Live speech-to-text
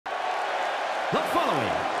The following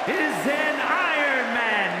is an Iron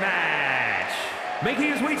Man match.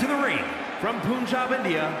 Making his way to the ring from Punjab,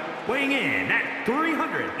 India, weighing in at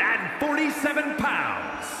 347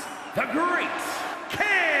 pounds, the Great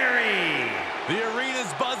Khali. The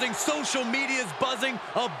arena's buzzing, social media's buzzing,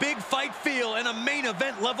 a big fight feel, and a main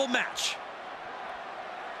event level match.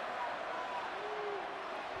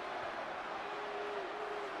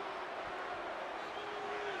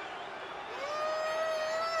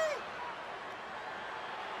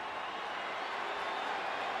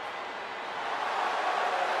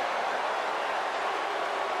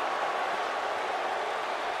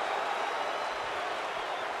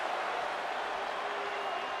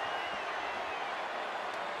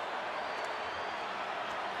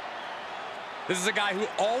 This is a guy who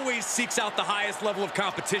always seeks out the highest level of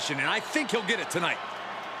competition, and I think he'll get it tonight.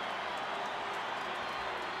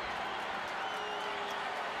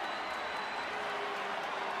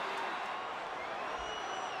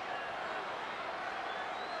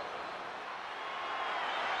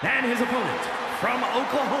 And his opponent from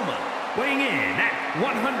Oklahoma, weighing in at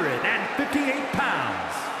 158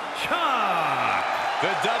 pounds, Chuck.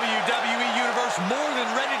 The WWE Universe more than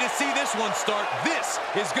ready to see this one start. This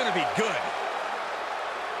is going to be good.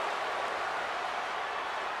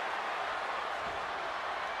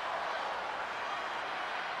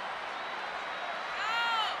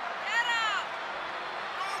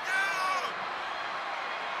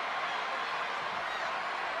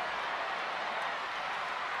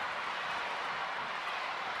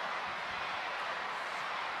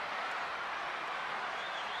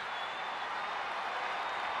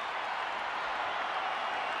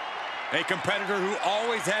 A competitor who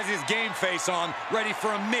always has his game face on, ready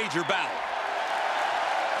for a major battle.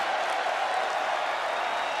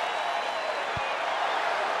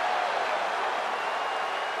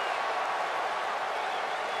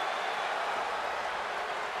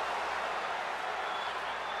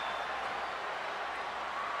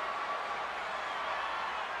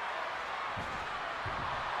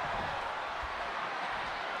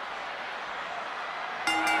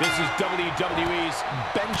 This is WWE's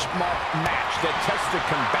benchmark match that tests the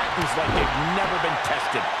combatants like they've never been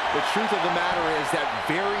tested. The truth of the matter is that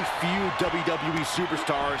very few WWE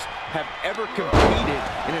superstars have ever competed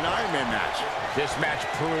in an Iron Man match. This match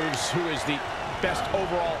proves who is the best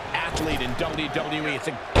overall athlete in WWE. It's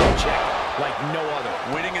a gut check like no other.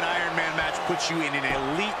 Winning an Iron Man match puts you in an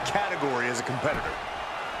elite category as a competitor.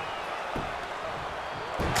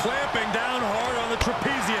 Clamping down hard on the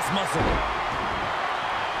trapezius muscle.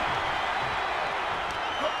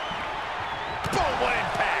 What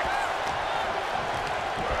impact!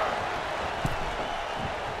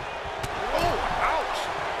 Oh, ouch!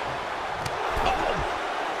 Uh-oh.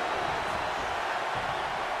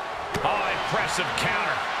 Oh, impressive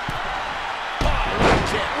counter. Oh,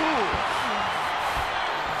 watch it. Ooh.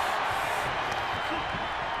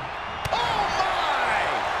 Oh, my!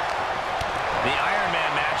 The Iron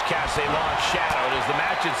Man match casts a long shadow. Does the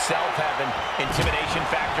match itself have an intimidation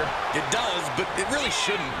factor? It does, but it really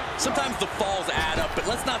shouldn't. Sometimes the falls add up, but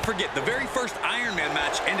let's not forget, the very first Iron Man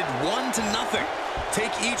match ended 1-0.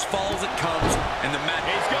 Take each fall as it comes, and the match...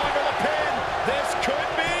 He's going to the pin. This could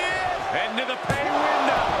be it. Into the pay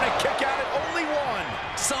window. And a kick out at only one.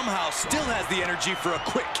 Somehow still has the energy for a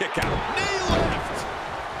quick kick out. Knee lift.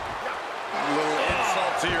 A little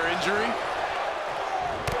insult to your injury.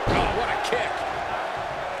 Oh, what a kick.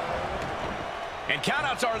 And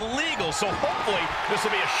countouts are legal, so hopefully this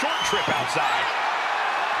will be a short trip outside.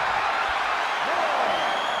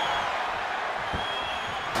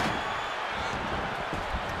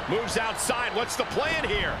 Moves outside. What's the plan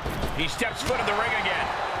here? He steps foot in the ring again.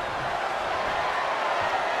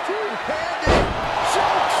 Two-handed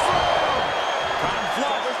chokeslam. Crown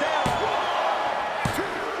flutters down.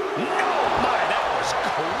 Oh, my, that was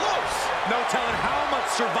close. No telling how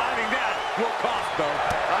much surviving that will cost, though.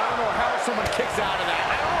 I don't know how someone kicks out of that.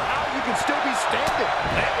 I don't know how you can still be standing.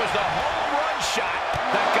 That was the home run shot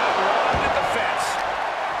that got right at the fence.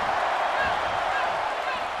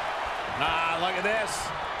 Ah, look at this.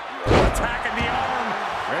 Attacking the arm.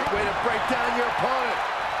 Great way to break down your opponent.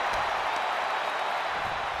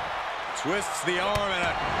 Twists the arm and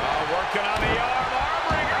a... working on the arm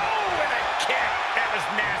wringer. Oh, and a kick. That was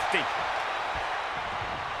nasty.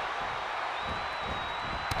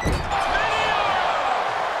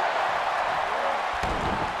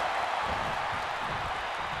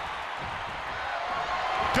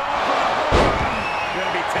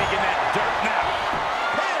 Gonna be taking that dirt now.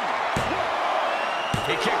 Pin.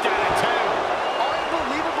 He kicked out at two.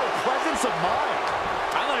 Unbelievable presence of mind.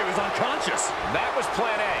 I thought he was unconscious. That was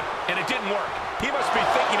plan A, and it didn't work. He must be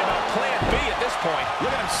thinking about plan B at this point.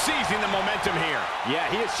 Look at him seizing the momentum here. Yeah,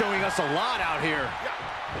 he is showing us a lot out here.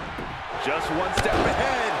 Just one step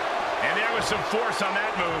ahead. And there was some force on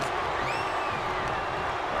that move.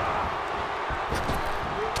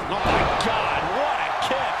 Oh, my God, what a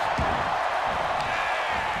kick.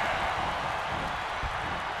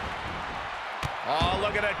 Oh,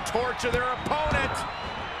 look at a torch of their opponent.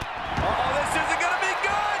 Oh, this isn't going to be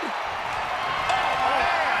good. Oh,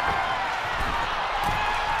 man.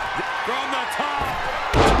 From the top.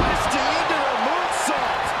 Twisting into the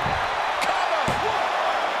moonsault. Cover.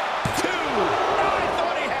 1, 2. Oh, I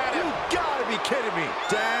thought he had him. You gotta be kidding me.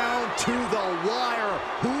 Down to the wire.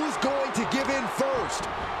 Who's going to give in first?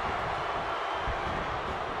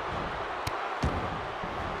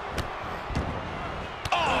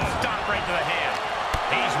 Oh, stop right to the hand.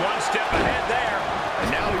 He's one step ahead there. And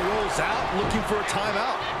now he rolls out looking for a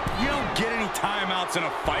timeout. You don't get any timeouts in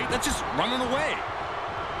a fight. That's just running away.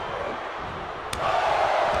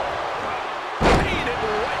 Paying it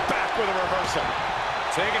right back with a reversal.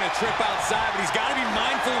 Taking a trip outside, but he's got to be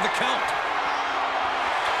mindful of the count.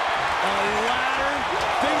 A ladder.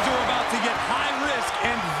 Things are about to get high risk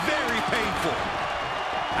and very painful.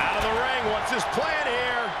 Out of the ring. What's his plan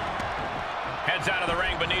here? Heads out of the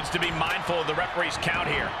ring, but needs to be mindful of the referee's count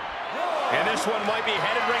here. And this one might be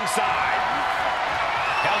headed ringside.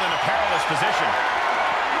 Held in a perilous position.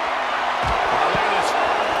 Oh, look at this.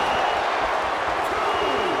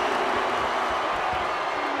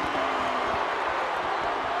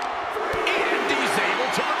 And he's able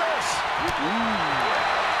to reverse.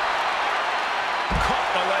 Caught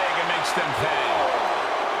the leg and makes them pay.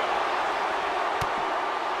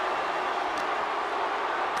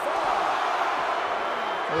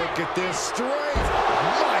 Look at this strength.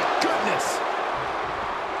 My goodness.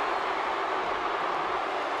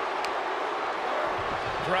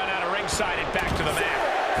 Run out of ringside and back to the mat.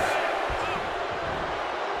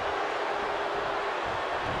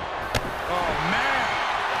 Oh, man.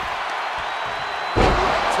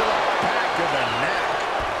 Right to the back of the neck.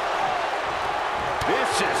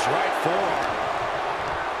 Vicious right forearm.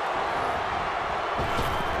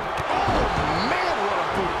 Oh, man, what a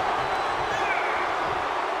boot.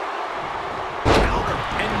 Counter.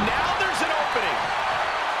 And now there's an opening.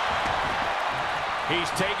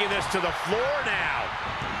 He's taking this to the floor now.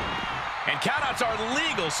 And countouts are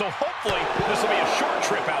legal, so hopefully this will be a short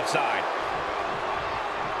trip outside.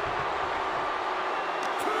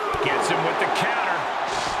 Gets him with the counter.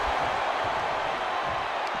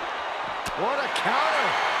 What a counter.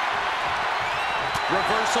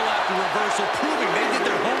 Reversal after reversal, proving they did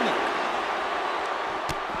their homework.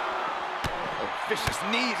 Oh, vicious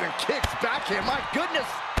knees and kicks backhand. My goodness.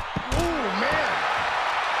 Ooh, man.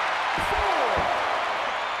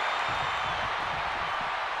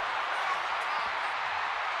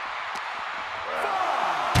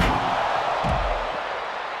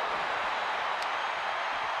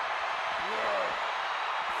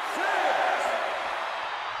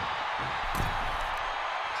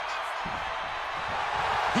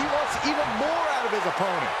 He wants even more out of his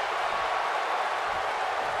opponent.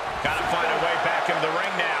 Got to find a way back into the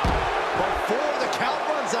ring now. Before the count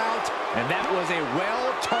runs out. And that was a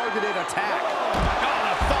well-targeted attack. Oh,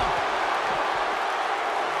 the thump.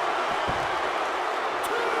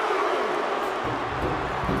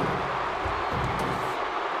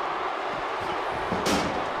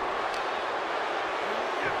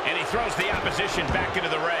 And he throws the opposition back into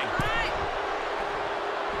the ring.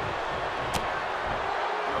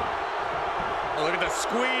 Oh, look at the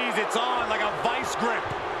squeeze. It's on like a vice grip.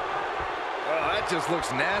 Oh, that just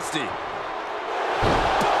looks nasty.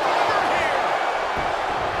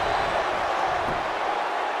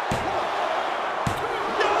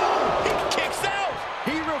 No! He kicks out!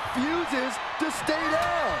 He refuses to stay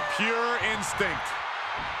down. Pure instinct.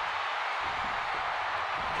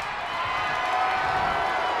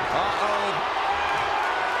 Uh-oh.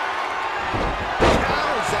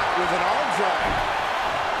 Counters that with an arm drag.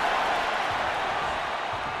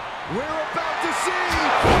 We're about to see.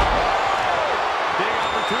 Big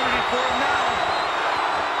opportunity for him now.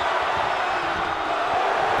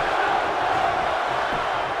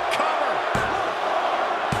 Cover.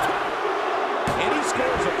 And he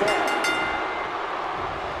scores a fall.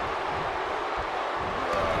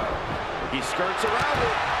 He skirts around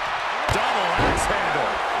it. Double axe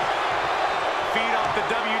handle. Feed off the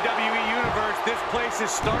WWE Universe. This place is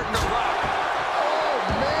starting to rock. Oh,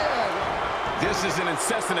 man. This is an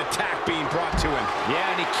incessant attack being brought to him.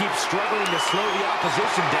 Yeah, and he keeps struggling to slow the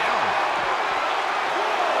opposition down.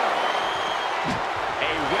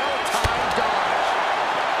 A well-timed dodge.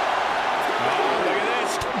 Oh, look at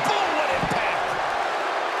this. Boom, what impact.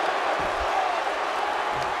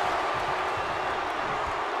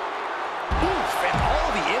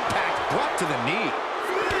 to the knee.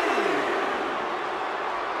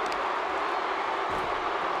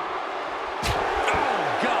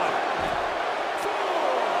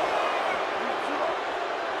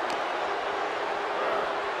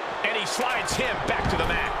 Slides him back to the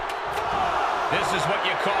mat. This is what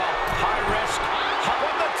you call high risk, hop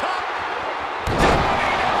on the top.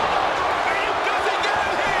 Are you gonna get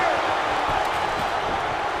him here?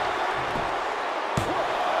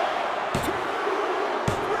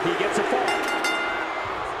 He gets a fall.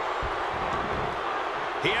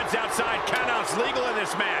 He heads outside. Countouts legal in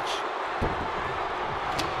this match.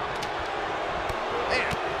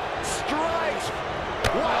 And strikes.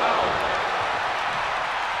 Wow.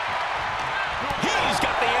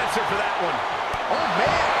 For that one. Oh,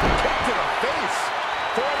 man. Kick to the face.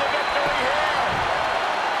 For the victory here.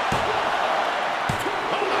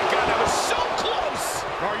 Oh, my God. That was so close.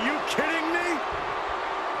 Are you kidding me?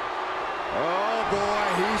 Oh, boy.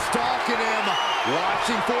 He's stalking him.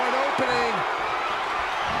 Watching for an opening.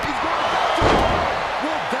 He's going back to him.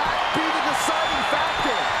 Will that be the deciding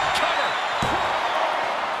factor? Cover.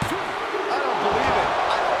 I don't believe it.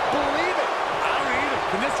 I don't believe it. I don't either.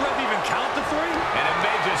 Can this ref even count to 3? And it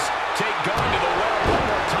may just take going to the well one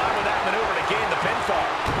more time with that maneuver to gain the pinfall.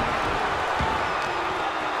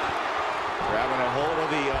 Grabbing a hold of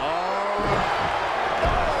the arm.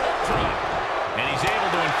 And he's able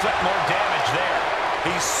to inflict more damage there.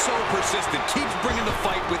 He's so persistent. Keeps bringing the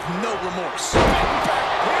fight with no remorse. Here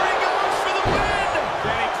he goes for the win.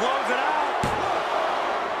 Can he close it out?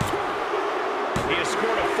 He has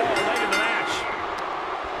scored a fall late in the match.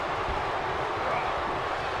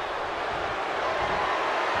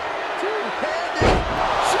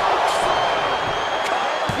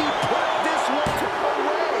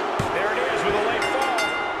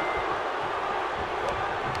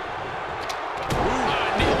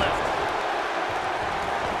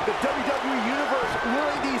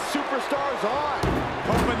 Superstars on.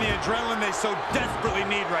 Pumping the adrenaline they so desperately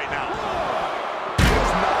need right now.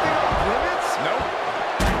 There's nothing off limits? Nope.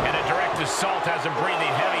 And a direct assault has him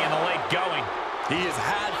breathing heavy and the leg going. He has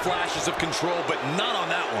had flashes of control, but not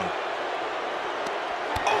on that one.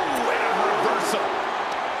 Oh, and a reversal.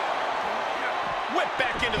 Whip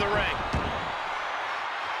back into the ring.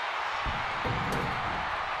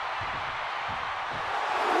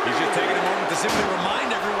 He's just taking a moment to simply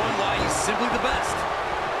remind everyone why he's simply the best.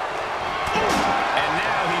 And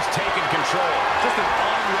now he's taken control. Just an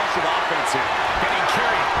onrush of offense here. Getting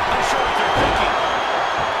carried. Not sure what they're thinking.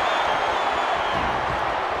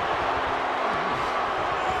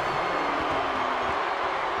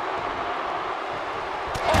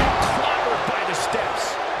 Oh, clobbered by the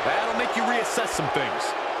steps. That'll make you reassess some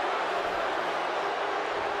things.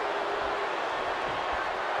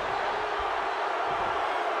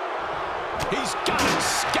 He's got it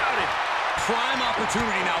scouted. Prime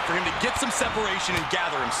opportunity now for him to get some separation and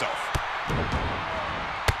gather himself.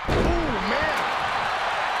 Ooh, man.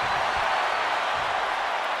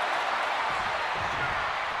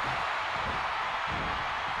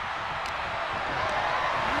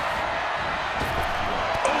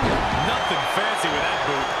 Oh, nothing fancy with that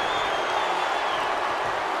boot.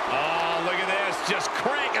 Oh, look at this. Just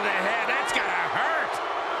cranking the head. That's gonna hurt.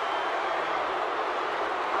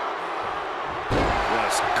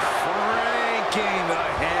 Just cranking the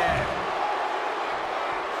head.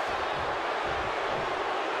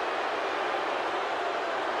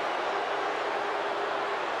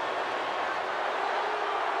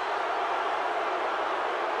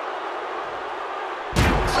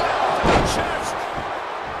 Chest.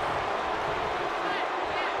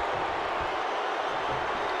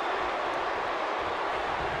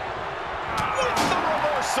 With the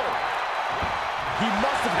reversal. He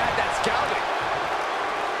must have had that scouting.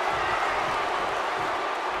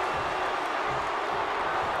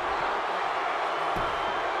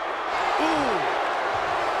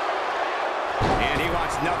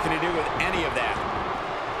 Nothing to do with any of that.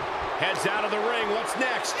 Heads out of the ring. What's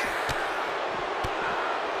next?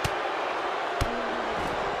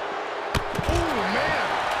 Ooh, man.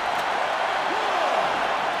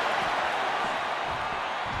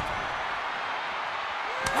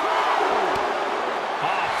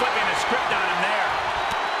 Oh, flipping the script on him there.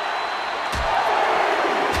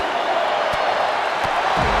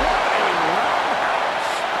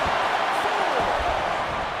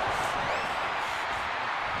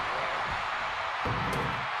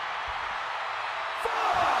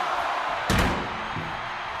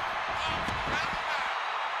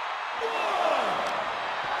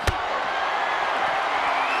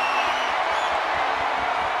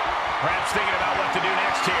 Perhaps thinking about what to do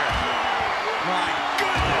next here. My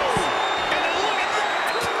goodness! And then look at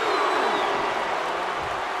that!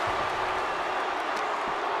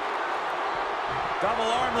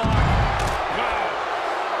 double arm lock. Wow.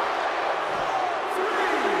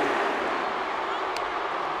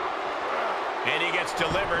 And he gets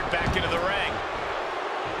delivered back into the ring.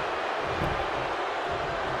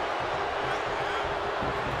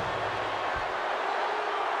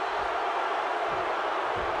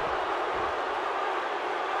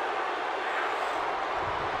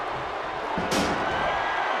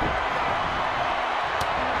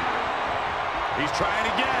 He's trying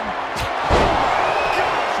again.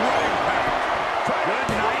 Gosh, what impact. Good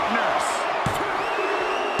night, Nurse.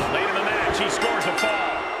 Late in the match, he scores a fall.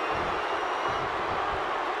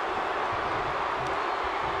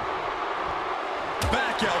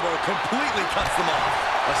 Back elbow completely cuts them off.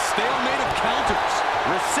 A stalemate of counters.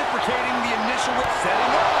 Reciprocating the initial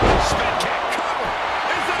setting up. Spin kick. Cover.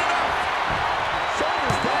 Is it enough?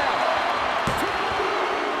 Shoulders down.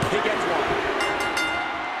 He gets one.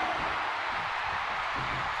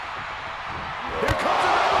 Here comes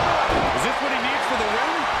another one. Is this what he needs for the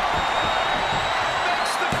win?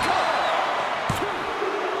 Makes the cover.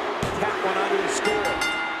 Tap one onto the score.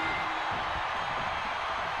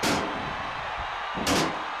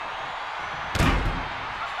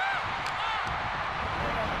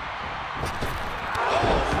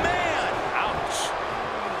 Oh, man. Ouch.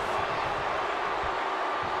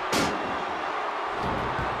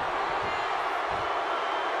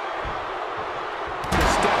 The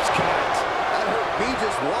steps connect. That hurt me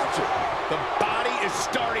just watching. The body is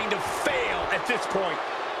starting to fail at this point.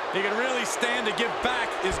 He can really stand to give back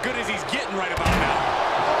as good as he's getting right about now.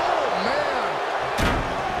 Oh, man.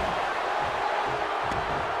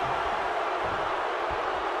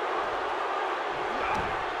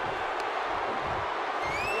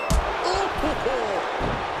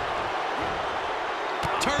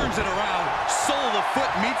 Turns it around. Sole of the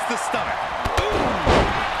foot meets the stomach.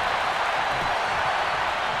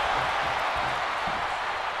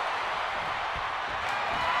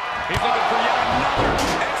 He's looking for yet another.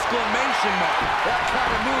 Exclamation mark. That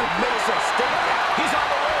kind of move makes a statement. He's on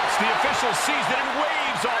the ropes. The official sees it and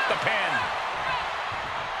waves off the pin.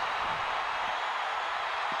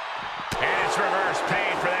 And it's reverse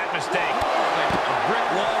pain for that mistake. A brick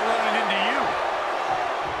wall running into you.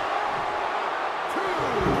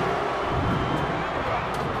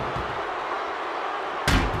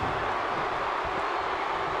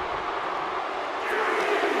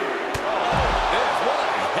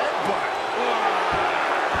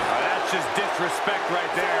 That's just disrespect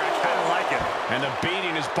right there. I kind of like it. And the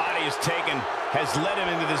beating his body has taken has led him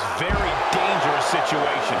into this very dangerous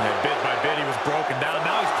situation. And bit by bit, he was broken down.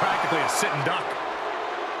 Now he's practically a sitting duck.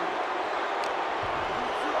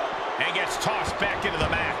 And gets tossed back into the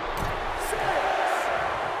mat.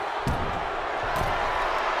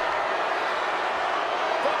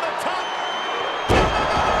 From the top.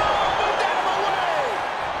 Moved out of the way.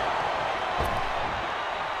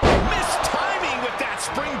 Missed timing with that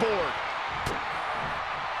springboard.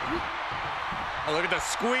 Oh, look at the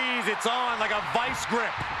squeeze. It's on like a vice grip.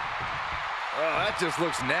 Oh, that just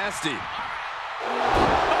looks nasty.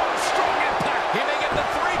 Oh, strong impact. He may get the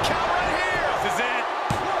 3 count right here. This is it.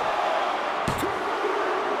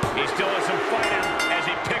 He still has some fight in him as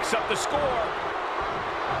he picks up the score.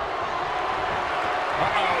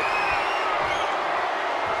 Uh-oh.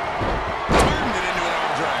 Turned it into an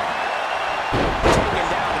arm drag. Taken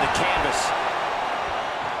down to the canvas.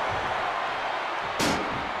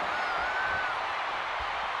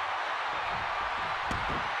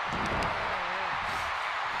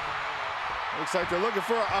 Looks like they're looking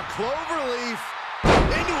for a clover leaf.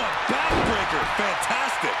 Into a backbreaker.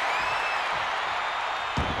 Fantastic.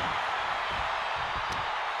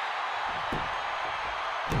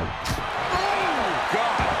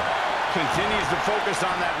 Continues to focus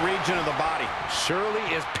on that region of the body. Shirley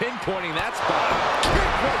is pinpointing that spot.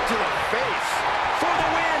 Kick right to the face. For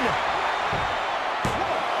the win!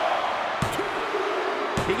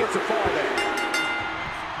 He gets a fall there.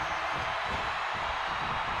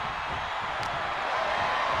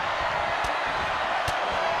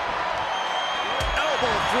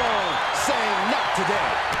 Elbow thrown, saying not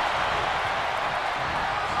today.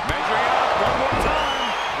 Measuring up one more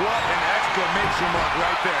time. What an exclamation mark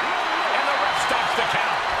right there. And the ref stops the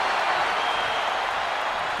count.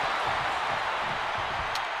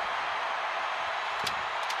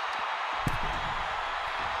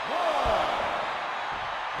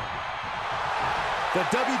 The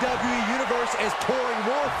WWE Universe is pouring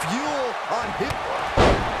more fuel on him.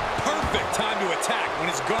 Perfect time to attack when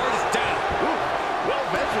his guard is down. Ooh, well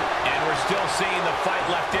measured. And we're still seeing the fight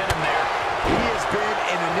left in him there. He has been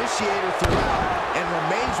an initiator throughout and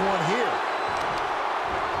remains one here.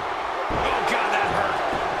 Oh, God, that hurt.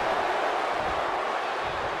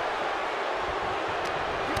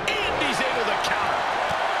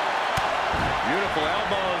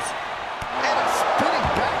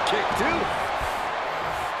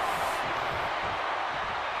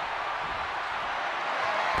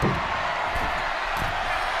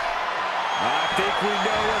 we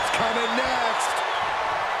know what's coming next.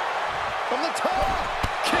 From the top.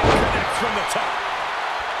 King connects from the top.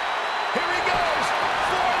 Here he goes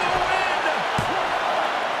for the win.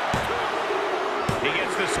 He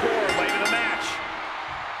gets the score late in the match.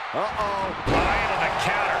 Eye into the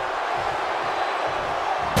counter.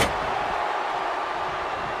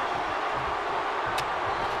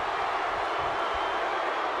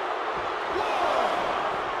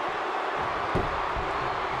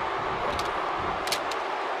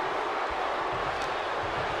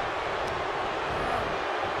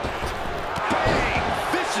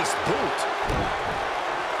 Vicious boot.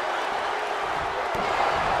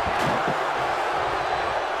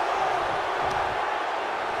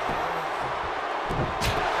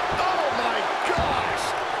 Oh my gosh!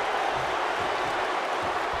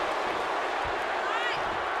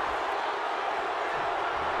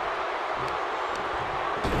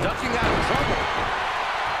 Ducking out of trouble.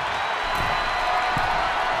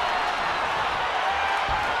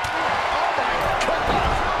 Oh my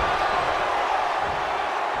goodness!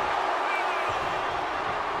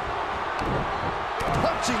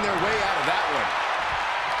 Punching their way out of that one.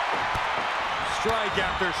 Strike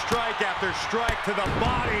after strike after strike to the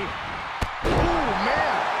body. Oh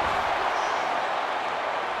man!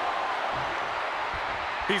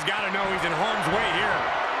 He's got to know he's in harm's way here.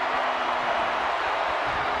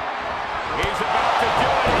 He's about to do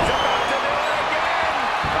it. He's about to do it again.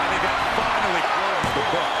 I think that finally closes the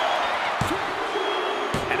book.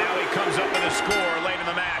 And now he comes up with a score late in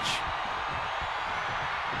the match.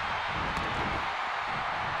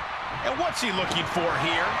 And what's he looking for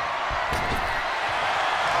here?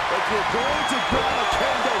 If you're going to grab a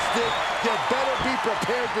kendo stick, you better be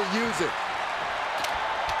prepared to use it.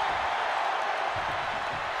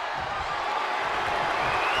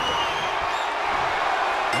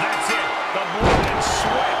 That's it. The blood and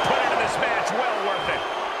sweat put into this match. Well worth it.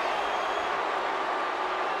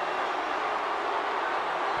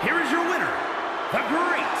 Here is your winner, the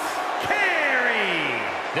Great Khali.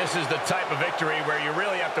 This is the type of victory where you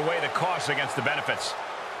really have to weigh the costs against the benefits.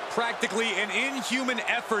 Practically an inhuman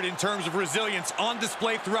effort in terms of resilience on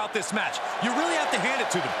display throughout this match. You really have to hand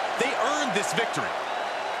it to them. They earned this victory.